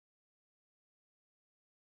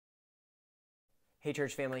Hey,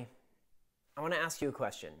 church family. I want to ask you a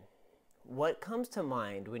question. What comes to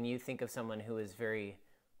mind when you think of someone who is very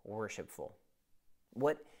worshipful?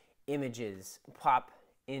 What images pop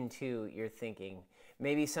into your thinking?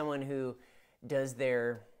 Maybe someone who does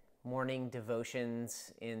their morning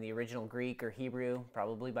devotions in the original Greek or Hebrew,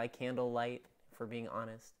 probably by candlelight, if we're being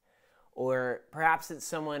honest. Or perhaps it's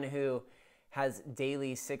someone who has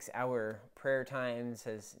daily 6-hour prayer times,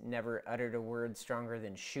 has never uttered a word stronger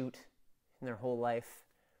than shoot in their whole life.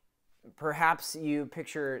 Perhaps you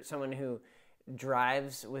picture someone who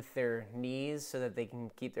drives with their knees so that they can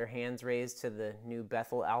keep their hands raised to the new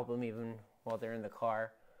Bethel album even while they're in the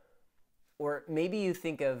car. Or maybe you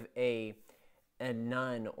think of a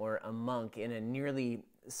nun or a monk in a nearly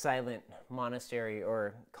silent monastery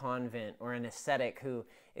or convent, or an ascetic who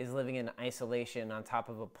is living in isolation on top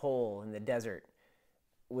of a pole in the desert,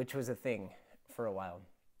 which was a thing for a while.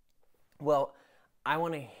 Well, I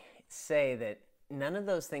want to say that none of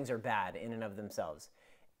those things are bad in and of themselves,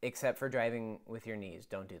 except for driving with your knees.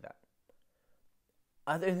 Don't do that.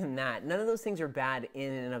 Other than that, none of those things are bad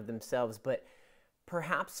in and of themselves, but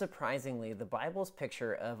perhaps surprisingly, the Bible's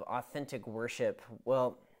picture of authentic worship,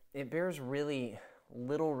 well, it bears really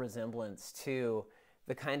little resemblance to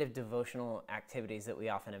the kind of devotional activities that we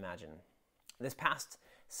often imagine. This past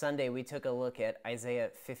Sunday, we took a look at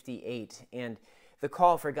Isaiah 58 and the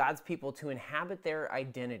call for God's people to inhabit their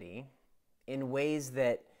identity in ways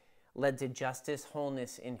that led to justice,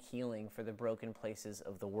 wholeness, and healing for the broken places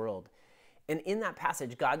of the world. And in that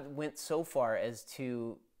passage, God went so far as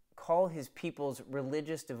to call his people's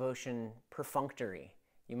religious devotion perfunctory.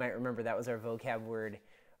 You might remember that was our vocab word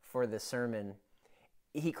for the sermon.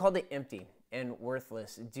 He called it empty and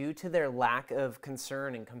worthless due to their lack of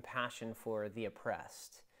concern and compassion for the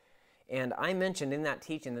oppressed. And I mentioned in that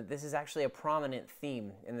teaching that this is actually a prominent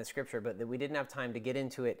theme in the scripture, but that we didn't have time to get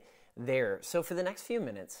into it there. So for the next few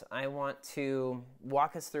minutes, I want to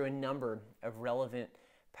walk us through a number of relevant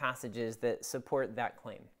passages that support that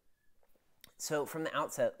claim. So from the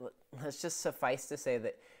outset, let's just suffice to say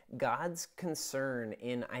that God's concern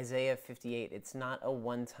in Isaiah 58, it's not a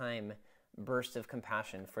one-time burst of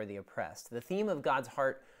compassion for the oppressed. The theme of God's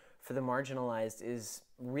heart for the marginalized is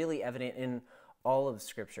really evident in all of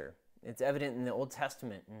Scripture. It's evident in the Old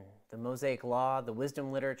Testament, in the Mosaic Law, the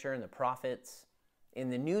wisdom literature, and the prophets. In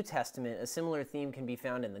the New Testament, a similar theme can be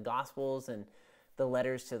found in the Gospels and the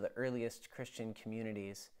letters to the earliest Christian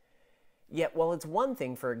communities. Yet, while it's one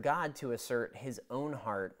thing for God to assert his own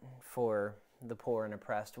heart for the poor and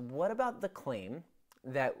oppressed, what about the claim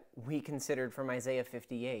that we considered from Isaiah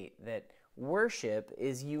 58, that worship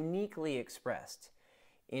is uniquely expressed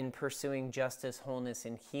in pursuing justice, wholeness,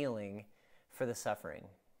 and healing for the suffering?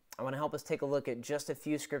 I want to help us take a look at just a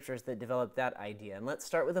few scriptures that develop that idea. And let's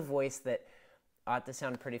start with a voice that ought to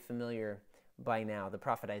sound pretty familiar by now, the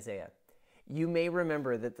prophet Isaiah. You may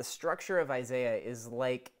remember that the structure of Isaiah is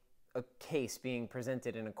like a case being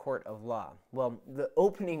presented in a court of law. Well, the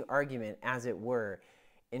opening argument, as it were,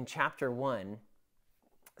 in chapter 1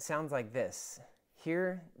 sounds like this.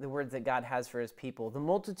 Hear the words that God has for his people. The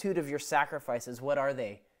multitude of your sacrifices, what are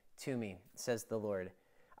they to me, says the Lord?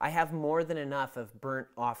 I have more than enough of burnt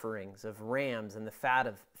offerings, of rams and the fat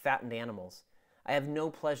of fattened animals. I have no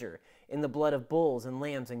pleasure in the blood of bulls and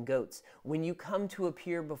lambs and goats. When you come to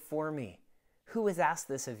appear before me, who has asked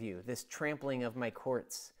this of you, this trampling of my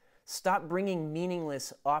courts? Stop bringing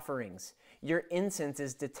meaningless offerings. Your incense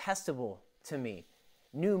is detestable to me.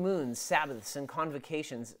 New moons, Sabbaths, and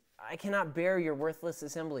convocations, I cannot bear your worthless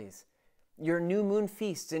assemblies. Your new moon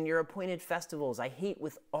feasts and your appointed festivals I hate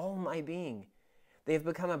with all my being. They have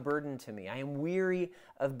become a burden to me. I am weary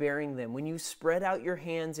of bearing them. When you spread out your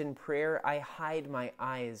hands in prayer, I hide my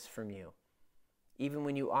eyes from you. Even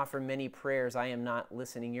when you offer many prayers, I am not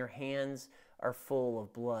listening. Your hands are full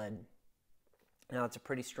of blood. Now, it's a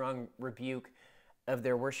pretty strong rebuke of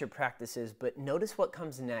their worship practices, but notice what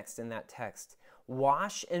comes next in that text.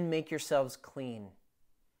 Wash and make yourselves clean.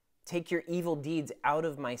 Take your evil deeds out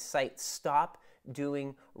of my sight. Stop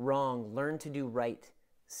doing wrong. Learn to do right.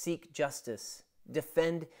 Seek justice.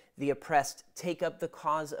 Defend the oppressed. Take up the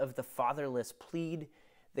cause of the fatherless. Plead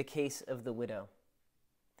the case of the widow.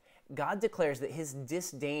 God declares that his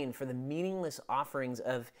disdain for the meaningless offerings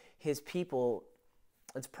of his people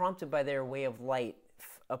is prompted by their way of life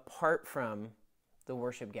apart from the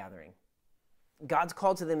worship gathering. God's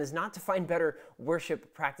call to them is not to find better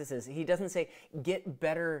worship practices. He doesn't say, get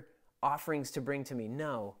better offerings to bring to me.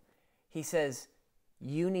 No. He says,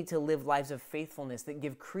 you need to live lives of faithfulness that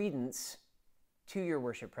give credence to your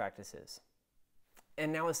worship practices.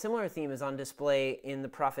 And now a similar theme is on display in the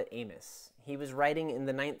prophet Amos. He was writing in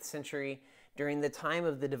the 9th century during the time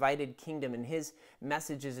of the divided kingdom, and his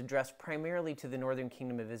message is addressed primarily to the northern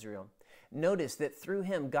kingdom of Israel. Notice that through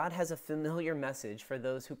him, God has a familiar message for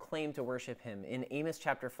those who claim to worship him. In Amos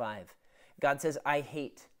chapter 5, God says,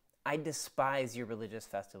 I despise your religious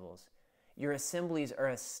festivals. Your assemblies are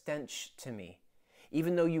a stench to me.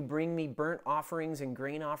 Even though you bring me burnt offerings and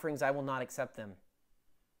grain offerings, I will not accept them.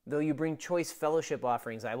 Though you bring choice fellowship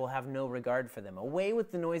offerings, I will have no regard for them. Away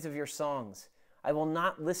with the noise of your songs. I will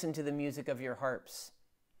not listen to the music of your harps.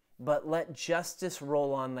 But let justice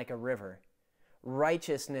roll on like a river,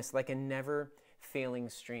 righteousness like a never-failing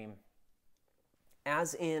stream.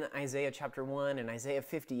 As in Isaiah chapter 1 and Isaiah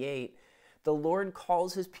 58, the Lord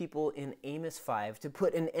calls his people in Amos 5 to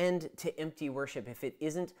put an end to empty worship if it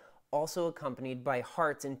isn't also accompanied by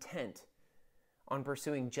hearts intent on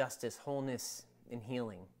pursuing justice, wholeness, and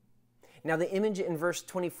healing. Now, the image in verse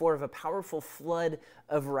 24 of a powerful flood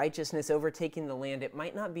of righteousness overtaking the land, it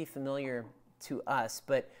might not be familiar to us,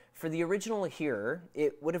 but for the original hearer,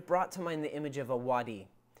 it would have brought to mind the image of a wadi.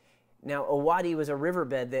 Now, a wadi was a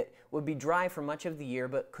riverbed that would be dry for much of the year,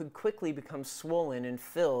 but could quickly become swollen and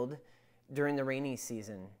filled during the rainy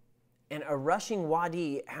season. And a rushing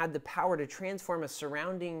wadi had the power to transform a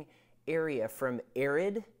surrounding area from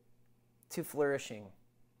arid to flourishing.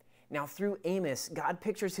 Now, through Amos, God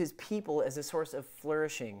pictures his people as a source of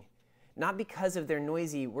flourishing, not because of their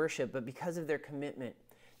noisy worship, but because of their commitment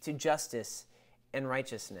to justice and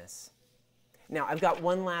righteousness. Now, I've got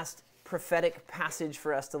one last prophetic passage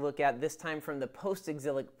for us to look at, this time from the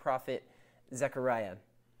post-exilic prophet Zechariah.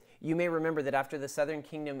 You may remember that after the southern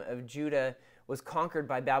kingdom of Judah was conquered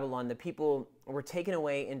by Babylon, the people were taken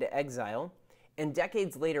away into exile, and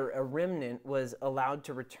decades later, a remnant was allowed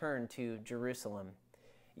to return to Jerusalem.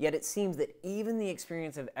 Yet it seems that even the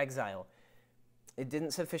experience of exile, it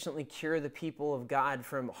didn't sufficiently cure the people of God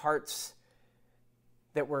from hearts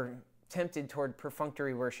that were tempted toward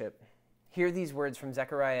perfunctory worship. Hear these words from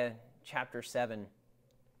Zechariah chapter 7.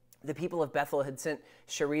 The people of Bethel had sent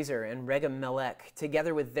Sharezer and Regem-Melech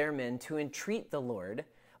together with their men to entreat the Lord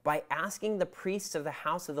by asking the priests of the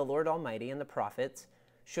house of the Lord Almighty and the prophets,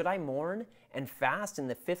 "Should I mourn and fast in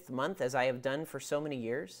the 5th month as I have done for so many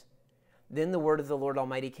years?" Then the word of the Lord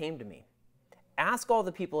Almighty came to me. Ask all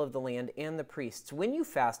the people of the land and the priests, when you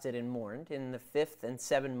fasted and mourned in the 5th and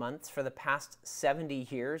 7 months for the past 70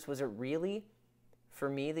 years, was it really for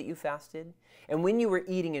me that you fasted? And when you were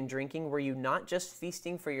eating and drinking, were you not just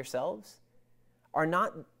feasting for yourselves? Are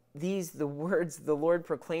not these the words the Lord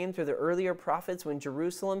proclaimed through the earlier prophets when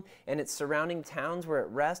Jerusalem and its surrounding towns were at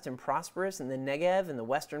rest and prosperous, and the Negev and the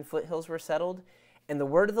western foothills were settled? And the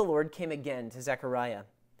word of the Lord came again to Zechariah.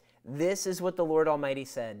 This is what the Lord Almighty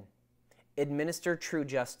said. Administer true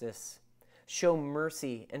justice. Show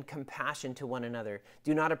mercy and compassion to one another.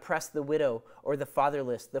 Do not oppress the widow or the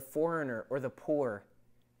fatherless, the foreigner or the poor.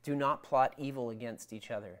 Do not plot evil against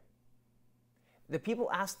each other. The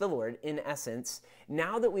people asked the Lord, in essence,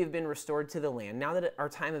 now that we've been restored to the land, now that our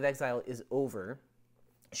time of exile is over,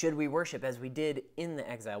 should we worship as we did in the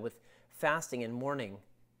exile with fasting and mourning?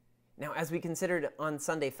 Now, as we considered on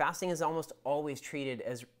Sunday, fasting is almost always treated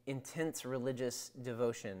as intense religious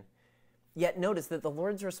devotion. Yet notice that the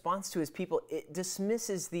Lord's response to his people, it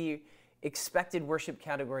dismisses the expected worship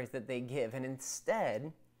categories that they give, and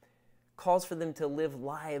instead calls for them to live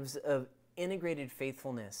lives of integrated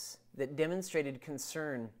faithfulness that demonstrated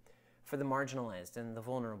concern for the marginalized and the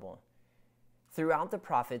vulnerable. Throughout the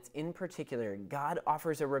prophets, in particular, God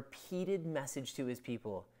offers a repeated message to his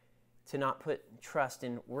people to not put trust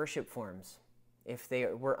in worship forms if they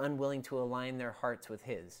were unwilling to align their hearts with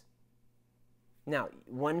his. Now,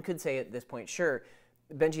 one could say at this point, sure,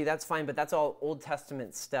 Benji, that's fine, but that's all Old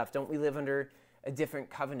Testament stuff. Don't we live under a different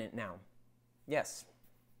covenant now? Yes.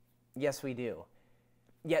 Yes, we do.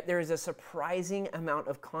 Yet there is a surprising amount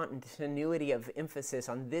of continuity of emphasis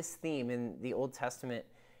on this theme in the Old Testament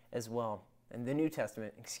as well, and the New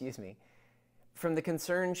Testament, excuse me. From the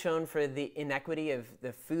concern shown for the inequity of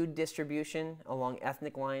the food distribution along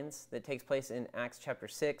ethnic lines that takes place in Acts chapter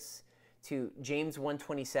 6, to James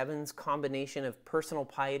 1:27's combination of personal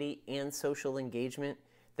piety and social engagement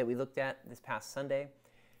that we looked at this past Sunday,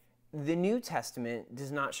 the New Testament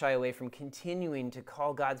does not shy away from continuing to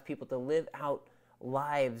call God's people to live out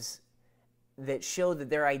lives that show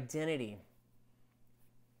that their identity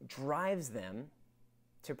drives them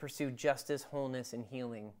to pursue justice, wholeness, and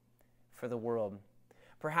healing for the world.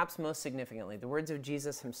 Perhaps most significantly, the words of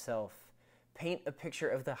Jesus himself paint a picture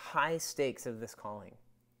of the high stakes of this calling.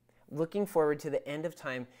 Looking forward to the end of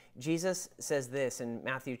time, Jesus says this in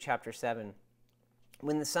Matthew chapter 7.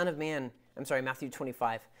 Matthew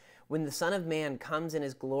 25. When the Son of Man comes in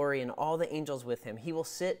his glory and all the angels with him, he will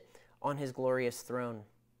sit on his glorious throne.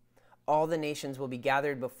 All the nations will be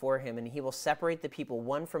gathered before him, and he will separate the people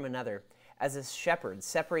one from another, as a shepherd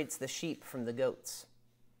separates the sheep from the goats.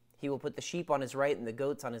 He will put the sheep on his right and the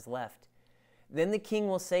goats on his left. Then the king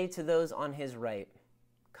will say to those on his right,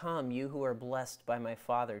 'Come, you who are blessed by my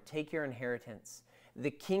Father, take your inheritance, the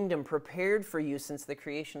kingdom prepared for you since the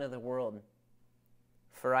creation of the world.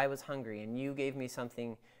 For I was hungry, and you gave me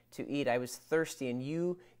something to eat. I was thirsty, and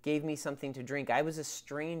you gave me something to drink. I was a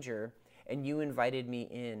stranger, and you invited me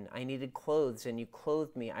in. I needed clothes, and you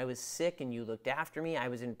clothed me. I was sick, and you looked after me. I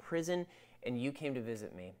was in prison, and you came to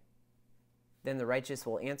visit me.' Then the righteous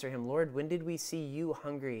will answer him, 'Lord, when did we see you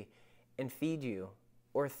hungry and feed you,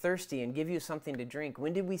 or thirsty and give you something to drink?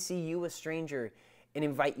 When did we see you a stranger and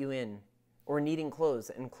invite you in, or needing clothes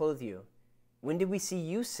and clothe you? When did we see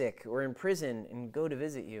you sick or in prison and go to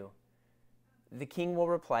visit you?' The king will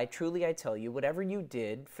reply, 'Truly I tell you, whatever you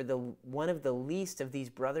did for one of the least of these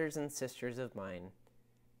brothers and sisters of mine,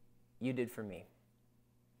 you did for me.'"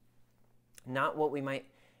 Not what we might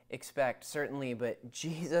expect, certainly, but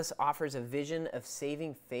Jesus offers a vision of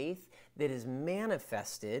saving faith that is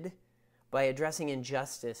manifested by addressing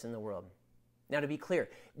injustice in the world. Now, to be clear,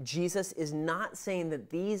 Jesus is not saying that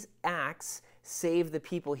these acts save the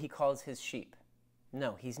people he calls his sheep.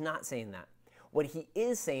 No, he's not saying that. What he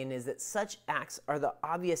is saying is that such acts are the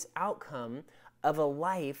obvious outcome of a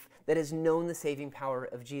life that has known the saving power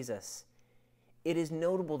of Jesus. It is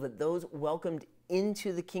notable that those welcomed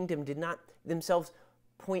into the kingdom did not themselves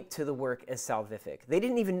point to the work as salvific. They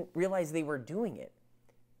didn't even realize they were doing it.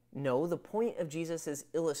 No, the point of Jesus'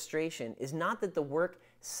 illustration is not that the work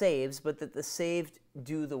saves, but that the saved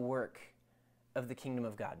do the work of the kingdom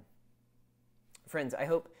of God. Friends, I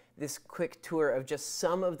hope this quick tour of just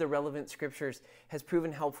some of the relevant scriptures has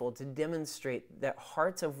proven helpful to demonstrate that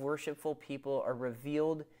hearts of worshipful people are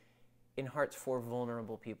revealed in hearts for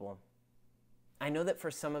vulnerable people. I know that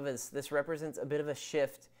for some of us, this represents a bit of a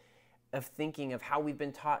shift of thinking of how we've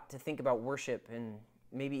been taught to think about worship and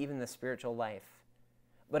maybe even the spiritual life.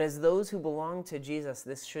 But as those who belong to Jesus,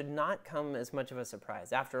 this should not come as much of a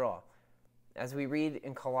surprise. After all, as we read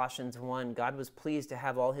in Colossians 1, God was pleased to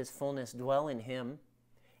have all his fullness dwell in him,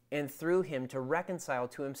 and through him to reconcile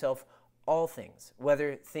to himself all things,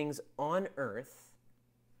 whether things on earth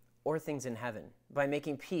or things in heaven, by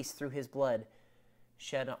making peace through his blood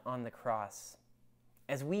shed on the cross.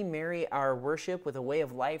 As we marry our worship with a way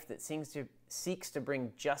of life that seeks to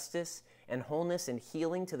bring justice and wholeness and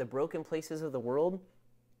healing to the broken places of the world,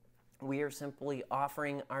 we are simply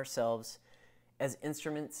offering ourselves as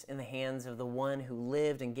instruments in the hands of the one who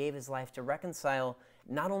lived and gave his life to reconcile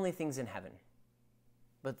not only things in heaven,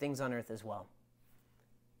 but things on earth as well.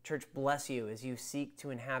 Church, bless you as you seek to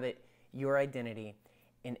inhabit your identity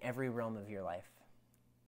in every realm of your life.